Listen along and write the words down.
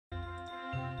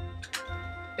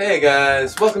Hey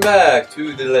guys, welcome back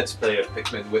to the Let's Play of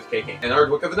Pikmin with KK and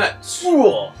Ardwick of the Net.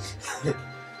 Cool.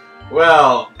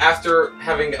 Well, after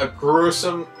having a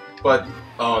gruesome but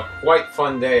quite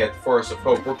fun day at Forest of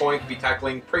Hope, we're going to be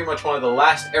tackling pretty much one of the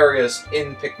last areas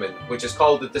in Pikmin, which is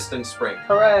called the Distant Spring.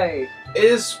 Hooray! It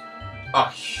is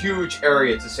a huge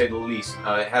area to say the least.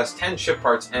 It has 10 ship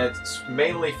parts and it's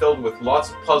mainly filled with lots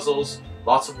of puzzles,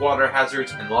 lots of water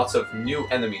hazards, and lots of new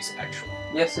enemies actually.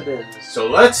 Yes, it is. So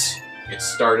let's get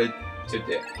started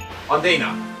today. On day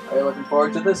 9. Are you looking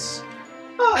forward to this?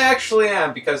 Well, I actually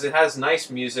am, because it has nice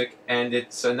music, and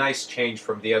it's a nice change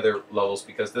from the other levels,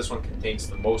 because this one contains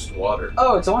the most water.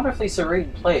 Oh, it's a wonderfully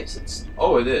serene place. It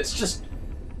It's is. Just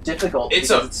difficult it's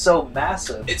because it's so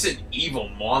massive. It's an evil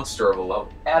monster of a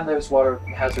level. And there's water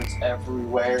hazards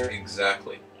everywhere.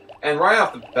 Exactly. And right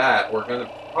off the bat, we're going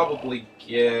to probably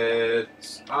get...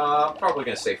 I'm probably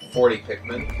going to say 40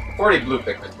 Pikmin. 40 blue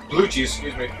Pikmin. Blue cheese,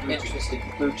 excuse me. Interesting.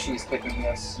 Blue cheese Pikmin,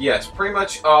 yes. Yes, pretty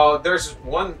much. There's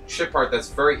one ship part that's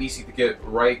very easy to get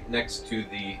right next to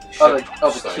the ship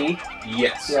the site. key?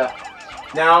 Yes. Yeah.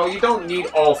 Now, you don't need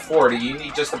all 40. You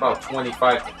need just about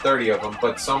 25 to 30 of them,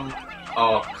 but some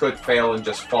could fail and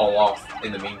just fall off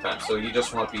in the meantime, so you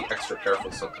just want to be extra careful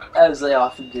sometimes. As they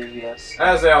often do, yes.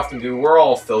 As they often do. We're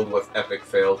all filled with epic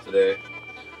fail today.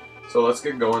 So let's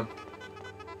get going.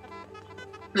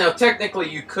 Now, technically,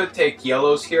 you could take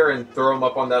yellows here and throw them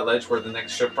up on that ledge where the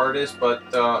next ship part is, but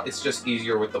it's just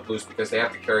easier with the blues because they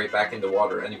have to carry it back into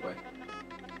water anyway.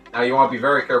 Now, you want to be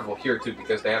very careful here, too,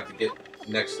 because they have to get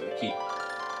next to the key.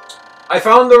 I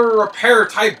found the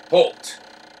repair-type bolt.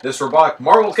 This robotic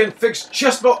marvel can fix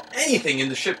just about anything in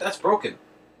the ship that's broken.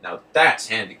 Now, that's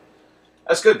handy.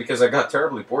 That's good, because I got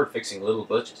terribly bored fixing little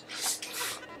glitches.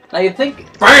 Now you'd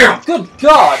think... BAM! Good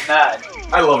God, man!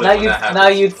 I love it when that happens. Now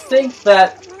you'd think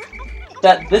that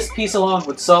this piece alone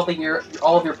would solve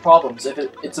all of your problems if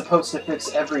it's supposed to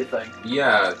fix everything.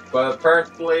 Yeah, but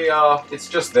apparently it's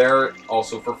just there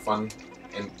also for fun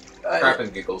and crap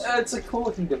and giggles. It's a cool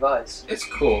looking device. It's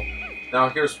cool. Now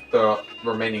here's the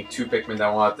remaining 2 Pikmin that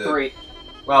I wanted to... 3.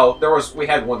 Well, we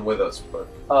had one with us, but...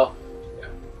 Oh. Yeah.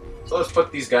 So let's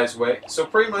put these guys away. So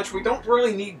pretty much we don't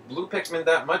really need blue Pikmin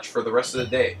that much for the rest of the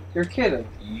day. You're kidding.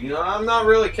 You know, I'm not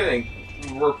really kidding.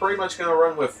 We're pretty much going to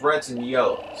run with reds and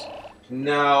yellows.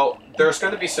 Now, there's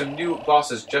going to be some new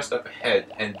bosses just up ahead,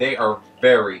 and they are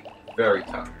very, very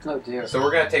tough. Oh dear. So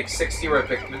we're going to take 60 red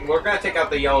Pikmin. We're going to take out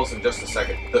the yellows in just a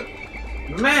second.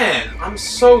 Man, I'm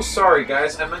so sorry,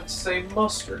 guys. I meant to say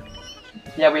mustard.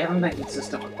 Yeah, we haven't been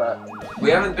consistent with that. We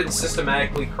haven't been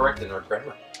systematically correct in our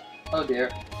grammar. Oh dear.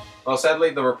 Well, sadly,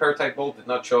 the repair-type bolt did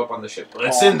not show up on the ship. But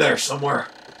it's in there somewhere.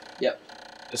 Yep.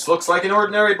 This looks like an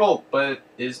ordinary bolt, but it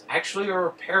is actually a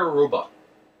repair robot.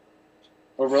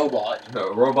 A robot. No,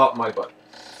 a robot my butt.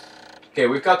 Okay,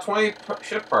 we've got 20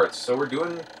 ship parts, so we're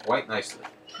doing quite nicely.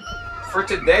 For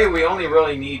today, we only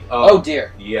really need... oh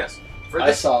dear. Yes.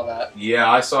 I saw that.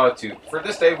 Yeah, I saw it too. For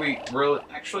this day, we really...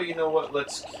 Actually, you know what?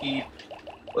 Let's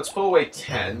pull away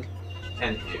 10.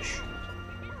 10-ish.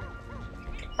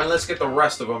 And let's get the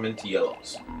rest of them into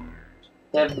yellows.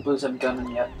 The blues haven't done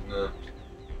them yet.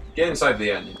 Get inside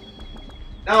the ending.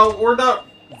 Now, we're not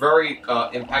very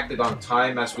impacted on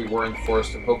time as we were in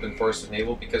Forest of Hope and Forest of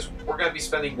Navel because we're going to be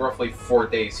spending roughly 4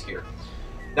 days here.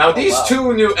 Now, these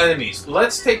 2 new enemies.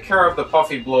 Let's take care of the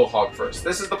Puffy Blowhog first.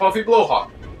 This is the Puffy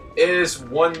Blowhog. It is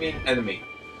one mean enemy.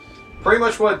 Pretty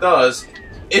much what it does,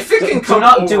 if it can come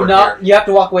over here... You have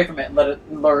to walk away from it and let it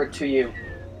lure it to you.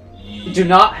 Yeah. Do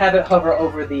not have it hover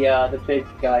over the big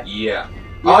guy. Yeah.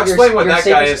 I'll explain what that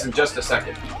guy is in just a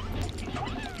second.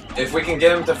 If we can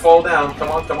get him to fall down, come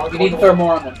on, come on, come on. You need to throw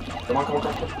more on them. Come on, come on,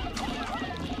 come on.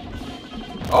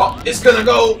 Oh, it's gonna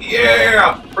go!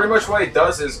 Yeah! Pretty much what it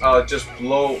does is just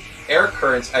blow air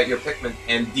currents at your Pikmin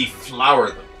and deflower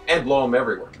them. And blow them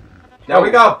everywhere. Now,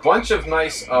 we got a bunch of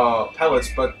nice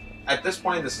pellets, but at this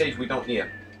point in the stage, we don't need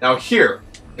them. Now, here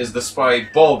is the Spotty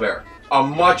Bulbear. A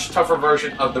much tougher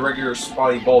version of the regular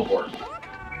Spotty Bulboar.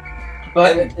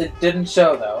 But it didn't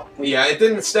show, though. Yeah, it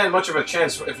didn't stand much of a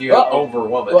chance if you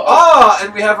overwhelm it.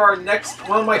 And we have our next,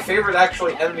 one of my favorite,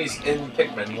 actually, enemies in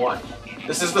Pikmin 1.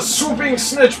 This is the Swooping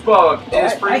Snitch Bug.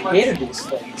 I hated these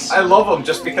things. I love them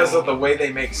just because of the way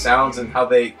they make sounds and how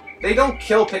they don't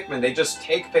kill Pikmin. They just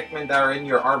take Pikmin that are in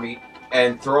your army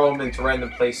and throw them into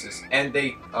random places. And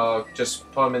they just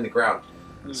put them in the ground.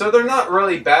 So they're not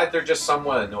really bad, they're just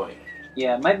somewhat annoying.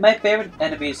 Yeah, my favorite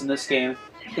enemies in this game,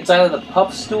 it's either the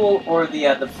Puff Stool or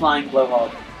the Flying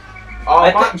Blowhog.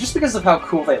 Just because of how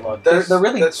cool they look. They're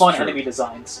really fun enemy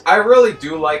designs. I really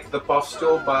do like the Puff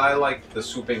Stool, but I like the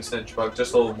Swooping Snitch Bug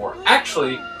just a little more.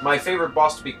 Actually, my favorite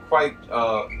boss to be quite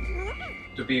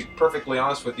to be perfectly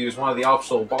honest with you, is one of the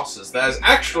optional bosses that is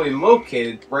actually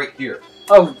located right here.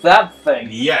 Oh, that thing.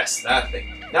 Yes, that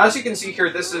thing. Now, as you can see here,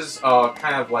 this is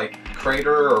kind of like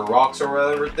crater or rocks or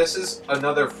whatever. This is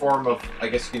another form of, I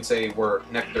guess you can say, where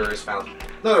nectar is found.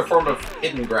 Another form of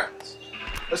hidden grass.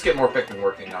 Let's get more Pikmin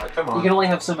working now. Come on. You can only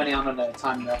have so many on at a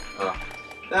time, though.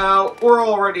 Now, we're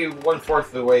already 1/4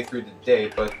 of the way through the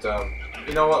day, but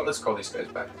you know what? Let's call these guys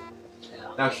back.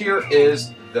 Now, here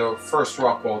is the first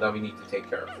rock wall that we need to take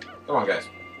care of. Come on, guys.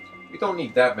 We don't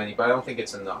need that many, but I don't think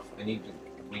it's enough. We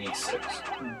need 6.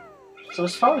 So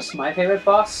as far as my favorite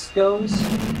boss goes,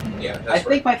 yeah, that's I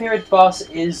think my favorite boss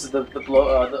is the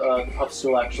puff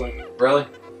stool, actually. Really?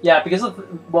 Yeah, because of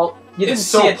you didn't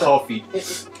see it. It's so puffy.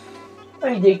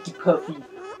 I like the puffy.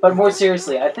 But more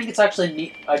seriously, I think it's actually a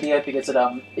neat idea because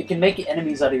it can make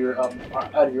enemies out of your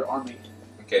army.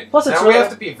 Okay. Plus, now we have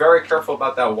to be very careful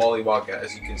about that Wollywog,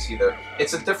 as you can see there.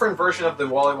 It's a different version of the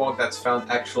Wollywog that's found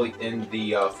actually in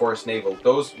the Forest Navel.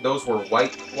 Those were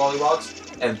white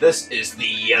Wollywogs, and this is the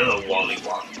yellow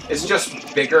Wollywog. It's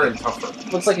just bigger and tougher.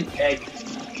 Looks like an egg,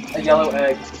 a yellow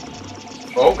egg.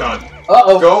 Oh god.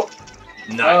 Uh-oh. Go.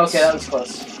 Nice. Oh, okay, that was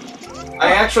close.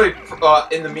 I actually,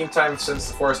 in the meantime, since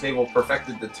the Forest Navel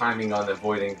perfected the timing on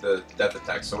avoiding the death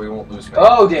attack, so we won't lose many.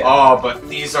 Oh, dear. Oh, but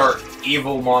these are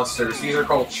evil monsters. These are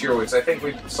called Cheerwigs. I think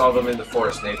we saw them in the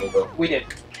Forest Navel, though. We did.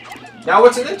 Now,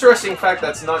 what's an interesting fact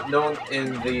that's not known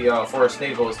in the Forest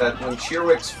Navel is that when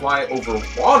Cheerwigs fly over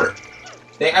water,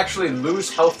 they actually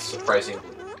lose health, surprisingly.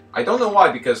 I don't know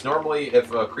why, because normally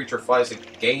if a creature flies,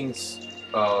 it gains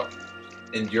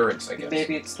endurance, I guess.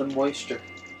 Maybe it's the moisture.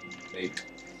 Maybe.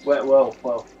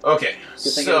 Whoa. Okay,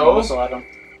 so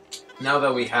now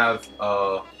that we have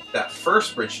that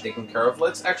first bridge taken care of,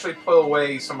 let's actually put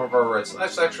away some of our reds.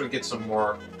 Let's actually get some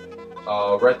more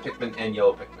red Pikmin and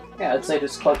yellow Pikmin. Yeah, I'd say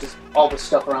just collect all the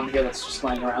stuff around here that's just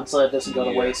laying around so that it doesn't go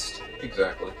to waste.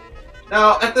 Exactly.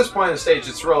 Now, at this point in the stage,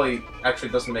 it's really actually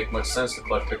doesn't make much sense to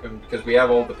collect Pikmin because we have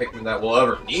all the Pikmin that we'll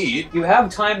ever need. You have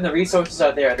time and the resources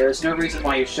are there. There's no reason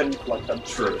why you shouldn't collect them.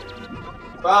 True.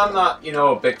 But I'm not,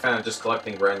 a big fan of just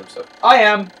collecting random stuff. I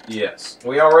am. Yes.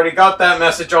 We already got that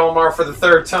message, Olmar, for the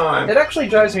 3rd time. It actually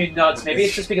drives me nuts. Maybe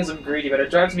it's just because I'm greedy, but it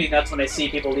drives me nuts when I see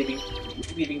people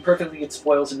leaving perfectly good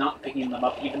spoils and not picking them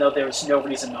up, even though there's no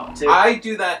reason not to. I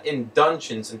do that in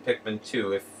dungeons in Pikmin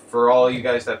 2. If for all you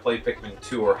guys that played Pikmin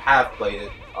 2 or have played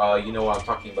it, you know what I'm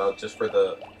talking about, just for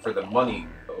the money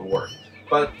work.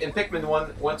 But in Pikmin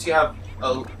 1, once you have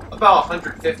about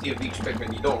 150 of each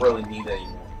Pikmin, you don't really need any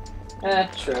more.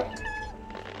 True.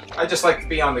 I just like to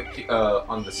be on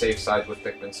the safe side with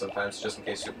Pikmin sometimes, just in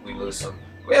case we lose some.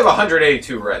 We have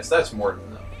 182 reds. That's more than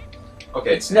enough.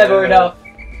 Okay. It's never enough.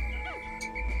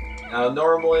 Now,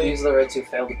 normally... These are the reds who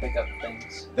failed to pick up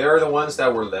things. They're the ones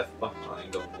that were left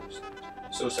behind, almost.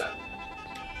 So sad.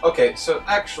 Okay, so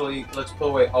actually, let's pull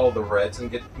away all the reds and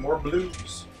get more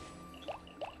blues.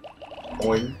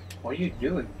 Boing. What are you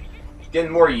doing?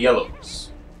 Getting more yellows.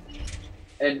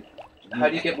 And... how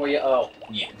do you get more yellow? Oh.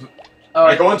 Yeah. Oh,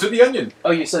 I go into the onion.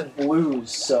 Oh, you said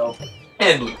blues, so...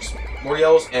 And blues. More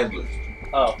yellows and blues.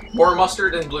 Oh. More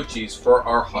mustard and blue cheese for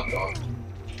our hot dog.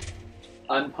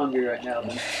 I'm hungry right now,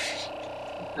 then.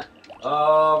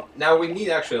 Now we need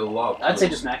actually a lot of blues. I'd say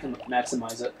just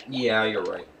maximize it. Yeah, you're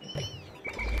right.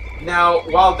 Now,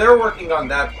 while they're working on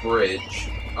that bridge,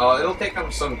 it'll take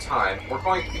them some time. We're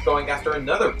going to be going after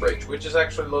another bridge, which is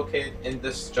actually located in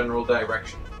this general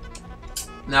direction.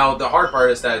 Now, the hard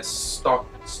part is that it's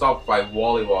stopped by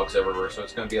Wollywogs everywhere, so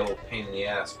it's going to be a little pain in the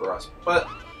ass for us. But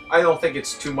I don't think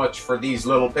it's too much for these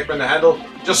little Pikmin to handle.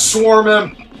 Just swarm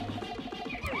him!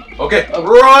 Okay,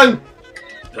 run!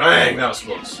 Dang, that was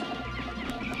close.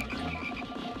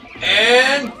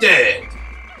 And dead!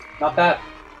 Not bad.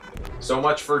 So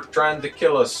much for trying to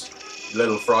kill us,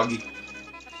 little froggy.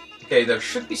 Okay, there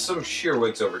should be some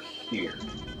Shearwigs over here.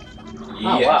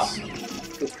 Yes. Oh,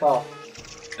 wow. Good call.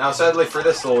 Now, sadly for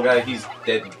this little guy, he's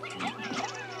dead.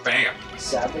 Bam.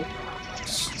 Sadly?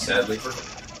 Sadly for him.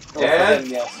 Oh, and for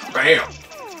him, yes. Bam.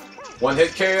 One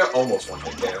hit KO, almost one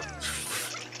hit KO.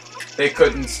 They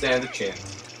couldn't stand a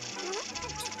chance.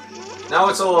 Now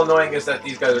what's a little annoying is that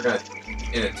these guys are going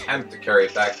to attempt to carry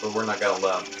it back, but we're not going to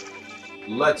allow them.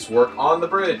 Let's work on the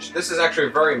bridge. This is actually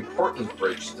a very important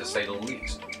bridge, to say the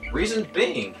least. Reason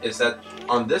being is that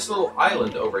on this little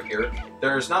island over here,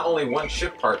 there's not only one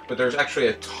ship part, but there's actually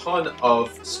a ton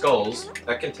of skulls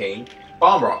that contain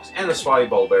bomb rocks and a spotty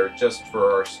bulbear just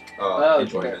for our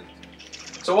enjoyment. Okay.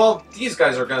 So while these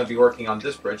guys are going to be working on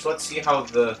this bridge, let's see how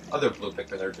the other blue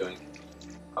Pikmin are doing.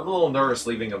 I'm a little nervous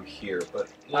leaving them here, but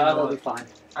you know they'll be fine.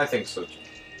 I think so too.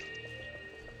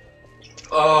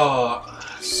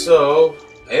 So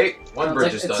Hey, one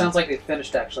bridge is done. It sounds like they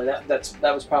finished, actually.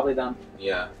 That was probably them.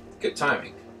 Yeah, good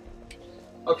timing.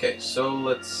 Okay, so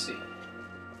let's see.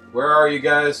 Where are you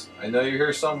guys? I know you're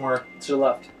here somewhere. To your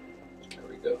left. There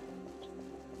we go.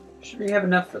 Should we have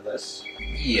enough for this?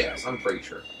 Yes, I'm pretty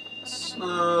sure.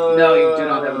 No, you do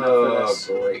not have enough for this.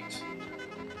 Oh, great.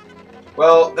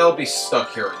 Well, they'll be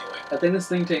stuck here anyway. I think this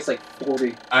thing takes like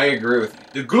 40. I agree with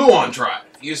you. The gluon drive.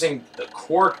 Using the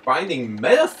quark binding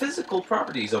metaphysical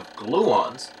properties of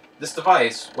gluons, this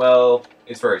device, well,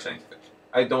 it's very scientific.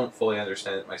 I don't fully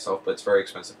understand it myself, but it's very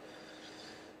expensive.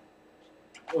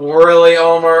 Really,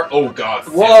 Omar? Oh god,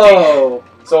 50. Whoa!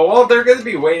 So, well, they're going to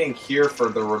be waiting here for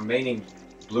the remaining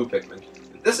blue Pikmin.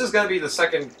 This is going to be the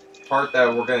second part that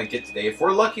we're going to get today. If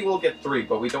we're lucky, we'll get 3,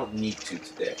 but we don't need to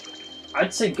today.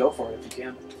 I'd say go for it if you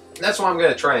can. That's what I'm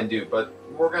going to try and do, but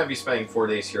we're going to be spending 4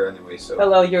 days here anyway, so...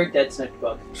 Hello, you're a dead snitch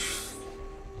bug.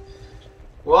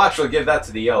 We'll actually give that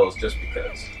to the yellows just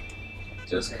because.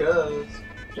 Just cause.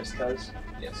 Just cause?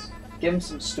 Yes. Give him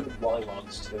some stupid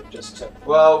lollywogs too, just to...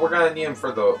 Well, we're going to need them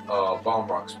for the bomb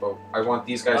rocks, but I want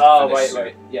these guys to finish. Oh,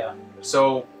 right, yeah.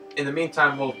 So, in the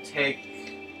meantime, we'll take...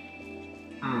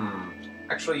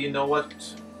 Actually, you know what?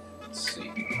 Let's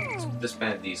see. Let's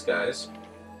disband these guys.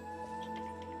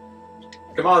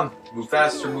 Come on! Move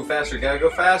faster, move faster. Gotta go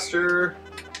faster!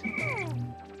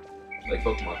 Like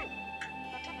Pokemon.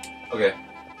 Okay.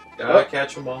 Gotta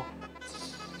catch them all.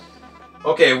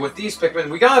 Okay, with these Pikmin,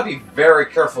 we gotta be very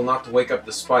careful not to wake up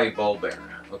the spy Bulbear.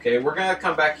 Okay, we're gonna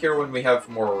come back here when we have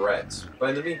more reds.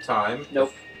 But in the meantime...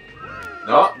 Nope.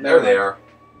 No, there they are.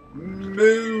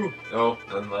 Moo! No,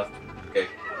 none left. Okay.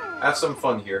 Have some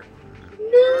fun here.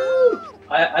 Moo!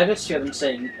 I just hear them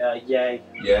saying, yay.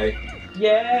 Yay.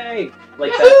 Yay!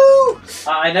 Like Yahoo! that.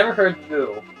 I never heard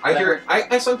moo.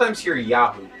 I sometimes hear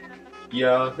Yahoo.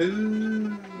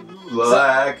 Yahoo!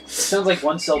 Lag. Sounds like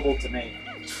one syllable to me.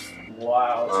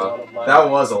 Wow, that's a lot of lag. That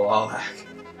was a lot of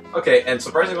lag. Okay, and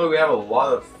surprisingly we have a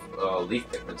lot of leaf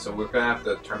Pikmin, so we're gonna have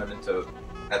to turn them into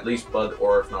at least bud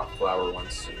or if not flower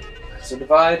ones soon. So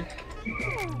divide.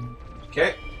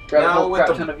 Okay. Grab now a whole with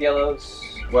crap ton of yellows.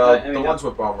 Well, the ones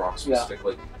with bomb rocks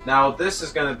specifically. Yeah. Now, this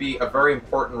is going to be a very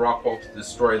important rock wall to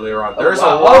destroy later on. There's a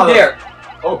lot of...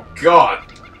 Oh,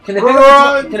 God. Can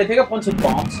they pick up ones with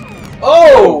bombs?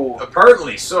 Oh!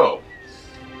 Apparently so.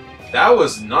 That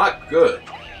was not good.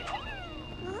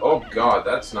 Oh, God,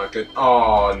 that's not good.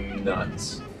 Oh,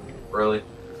 nuts. Really?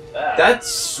 That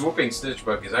swooping snitch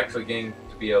bug is actually getting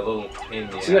to be a little pain in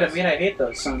the ass. See what I mean? I hate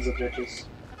those sons of bitches.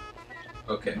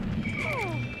 Okay.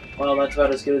 Well, that's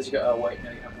about as good as you go. Oh, wait, no,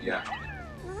 you haven't. Yeah.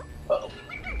 Uh-oh.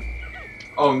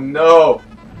 Oh, no!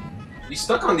 He's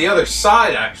stuck on the other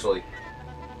side, actually.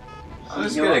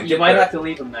 You might have to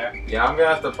leave him there. Yeah, I'm gonna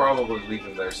have to probably leave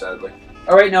him there, sadly.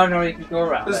 Alright, no, you can go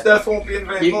around. This death won't be in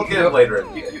vain. We'll get it later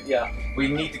in the day. Yeah. We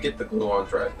need to get the gluon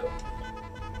drive, though.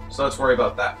 So let's worry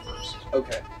about that first.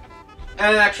 Okay.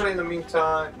 And actually, in the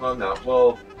meantime... Well, no.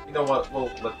 Well, you know what? We'll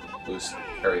let the blues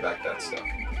carry back that stuff.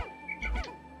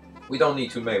 We don't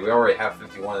need too many. We already have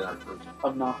 51 in our group.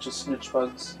 Obnoxious snitch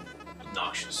bugs.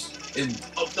 Obnoxious.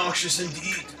 Obnoxious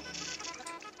indeed.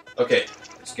 Okay,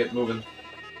 let's get moving.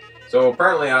 So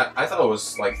apparently, I thought it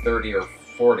was like 30 or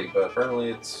 40, but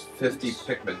apparently it's 50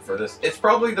 Pikmin for this. It's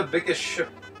probably the biggest ship.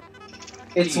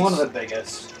 It's one of the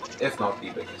biggest. If not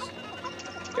the biggest.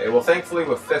 Okay, well thankfully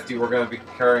with 50 we're going to be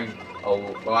carrying,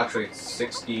 well actually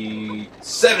 60...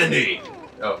 70!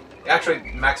 Oh,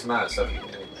 actually max amount is 70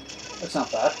 anyway. That's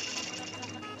not bad.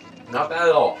 Not bad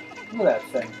at all. Look at that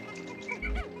thing.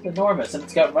 It's enormous, and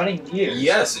it's got running gears.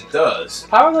 Yes, it does.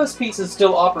 How are those pieces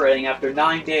still operating after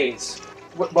 9 days,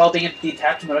 while being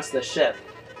detached from the rest of the ship?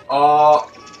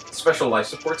 Special life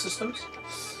support systems?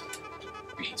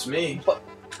 Beats me. But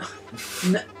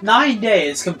 9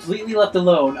 days completely left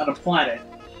alone on a planet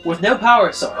with no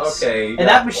power source. Okay, and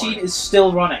that machine is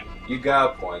still running. You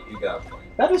got a point. You got a point.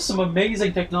 That is some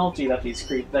amazing technology that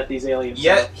these aliens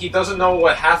Yet, have. he doesn't know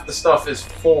what half the stuff is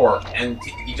for, and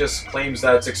he just claims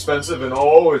that it's expensive and,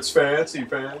 oh, it's fancy.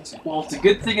 Well, it's a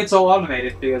good thing it's all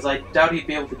automated, because I doubt he'd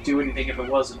be able to do anything if it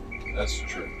wasn't. That's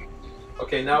true.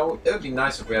 Okay, now, it would be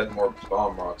nice if we had more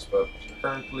bomb rocks, but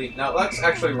apparently... Now, let's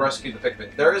actually rescue the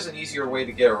Pikmin. There is an easier way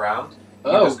to get around.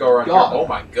 You just go around here. Oh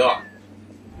my god.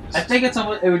 I think it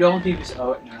would only be...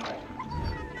 Oh,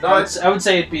 no. I would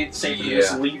say it'd be safer to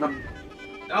just leave them.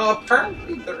 No,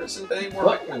 apparently there isn't any more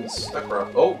Pikmin stuck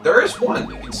around. Oh, there is one!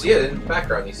 You can see it in the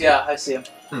background. You see it? I see him.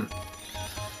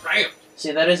 Bam!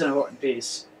 See, that is an important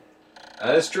piece.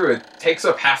 That is true. It takes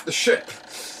up half the ship.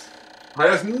 I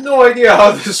have no idea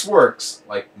how this works,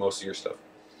 like most of your stuff.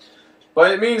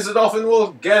 But it means the dolphin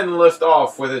will again lift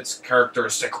off with its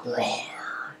characteristic roar.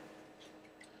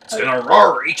 It's gonna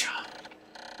roar each.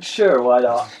 Sure, why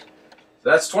not? So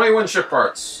that's 21 ship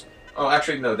parts. Oh,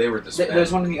 actually, no, they were disbanded.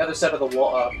 There's one on the other side of the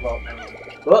wall.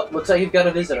 Well, looks like you've got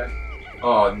a visitor.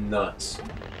 Oh, nuts.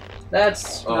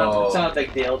 That's it's not a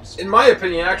big deal. In my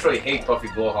opinion, I actually hate Puffy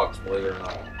Blowhawks, believe it or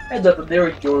not. I love them. They're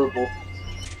adorable.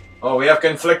 Oh, we have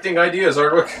conflicting ideas,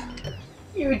 Ardwick.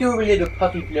 You adorable little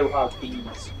Puffy Blowhawk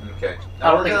bees. Okay.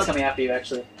 I don't think it's coming after you,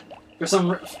 actually.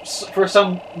 For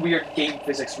some weird game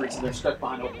physics reason, they're stuck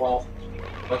behind a wall.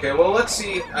 Okay, well, let's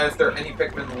see if there are any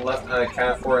Pikmin left I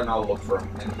can for, and I'll look for them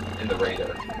in the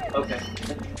radar. Okay.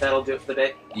 That'll do it for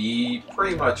the day?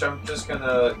 Pretty much. I'm just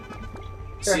gonna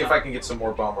see if I can get some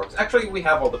more bomb works. Actually, we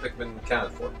have all the Pikmin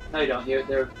accounted for. No, you don't.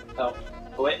 They're... Oh,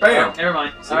 wait. Bam! Oh, never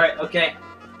mind. Alright, okay.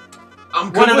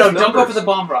 I'm good No, don't go for the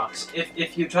bomb rocks.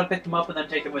 If you try to pick them up and then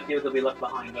take them with you, they'll be left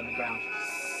behind on the ground.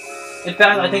 In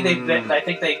fact, I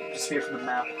think they disappear from the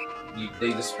map.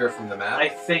 They disappear from the map? I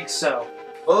think so.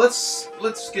 Well, let's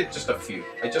get just a few.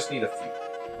 I just need a few.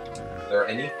 Are there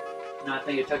any? No, I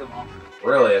think you took them all.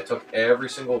 Really? I took every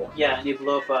single one? Yeah, and you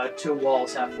blew up 2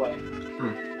 walls halfway.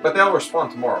 But they'll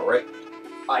respawn tomorrow, right?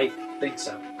 I think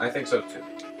so. I think so, too.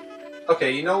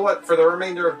 Okay, you know what? For the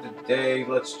remainder of the day,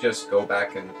 let's just go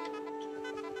back and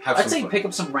have I'd some say fun. pick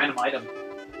up some random item.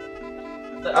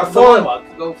 Have fun!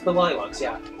 Go for the lollywogs,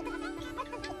 yeah.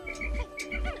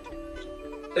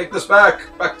 Take this back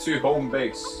to home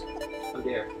base. Oh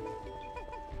dear.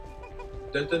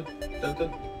 Dun dun dun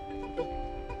dun.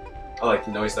 I like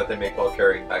the noise that they make while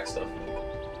carrying back stuff.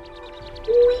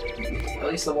 At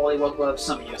least the Wollywog will have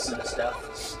some use in this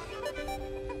stuff.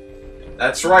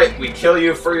 That's right, we kill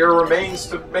you for your remains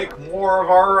to make more of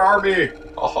our army!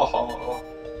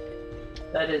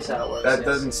 That is how it works. That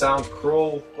doesn't sound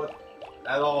cruel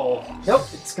at all. Nope,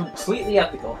 it's completely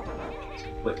ethical.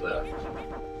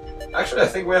 Actually, I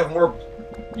think we have more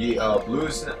blue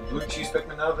cheese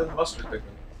Pikmin now than mustard Pikmin.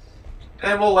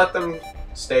 And we'll let them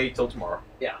stay till tomorrow.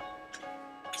 Yeah.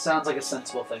 Sounds like a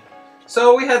sensible thing.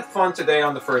 So we had fun today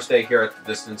on the first day here at the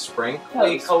Distant Spring. Yeah,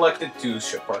 we collected 2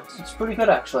 ship parts. It's pretty good,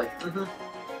 actually.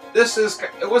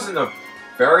 It wasn't a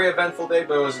very eventful day,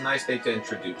 but it was a nice day to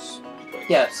introduce.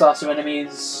 Yeah, saw some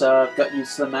enemies, got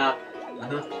used to the map.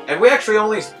 And we actually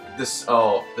only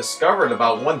discovered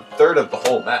about 1/3 of the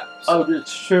whole map. So. Oh,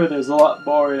 it's true, there's a lot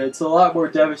more, and it's a lot more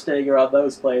devastating around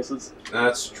those places.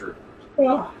 That's true.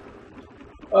 Oh,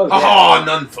 yeah.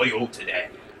 None for you today.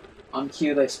 On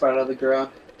cue, they sprout out of the ground.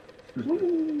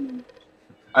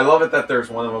 I love it that there's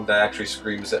one of them that actually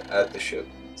screams at the ship.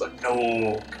 It's like,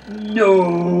 no.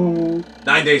 No.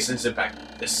 9 days since impact.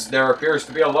 There appears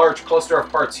to be a large cluster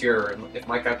of parts here, and if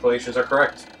my calculations are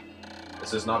correct,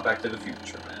 this is not Back to the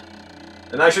Future, man.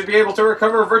 And I should be able to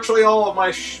recover virtually all of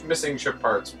my missing ship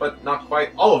parts, but not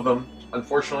quite all of them.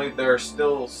 Unfortunately, there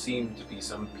still seem to be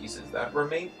some pieces that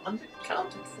remain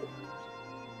unaccounted for.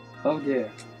 Oh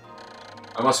dear.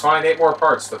 I must find 8 more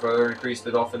parts to further increase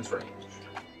the dolphin's range.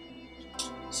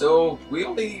 So, we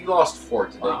only lost 4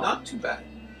 today. Wow. Not too bad.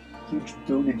 Huge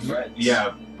boom in reds.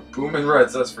 Yeah, boom in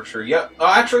reds, that's for sure. Yep.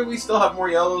 Actually, we still have more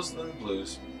yellows than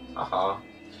blues. Haha.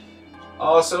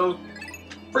 So,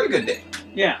 pretty good day.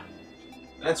 Yeah.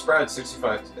 And Sprout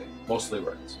 65 today. Mostly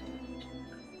reds.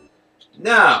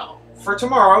 Now, for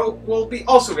tomorrow, we'll be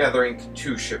also gathering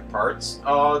 2 ship parts.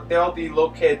 They'll be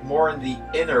located more in the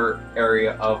inner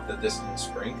area of the Distant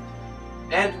Spring.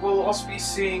 And we'll also be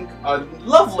seeing a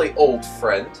lovely old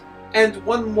friend, and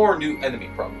 1 more new enemy,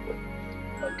 probably.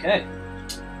 Okay.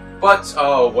 But,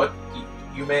 what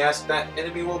you may ask that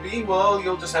enemy will be? Well,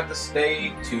 you'll just have to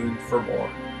stay tuned for more.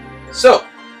 So,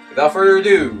 without further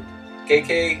ado,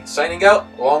 KK signing out,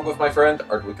 along with my friend,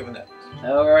 Ardwick of Annette.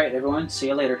 Alright, everyone. See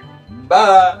you later.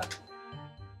 Bye!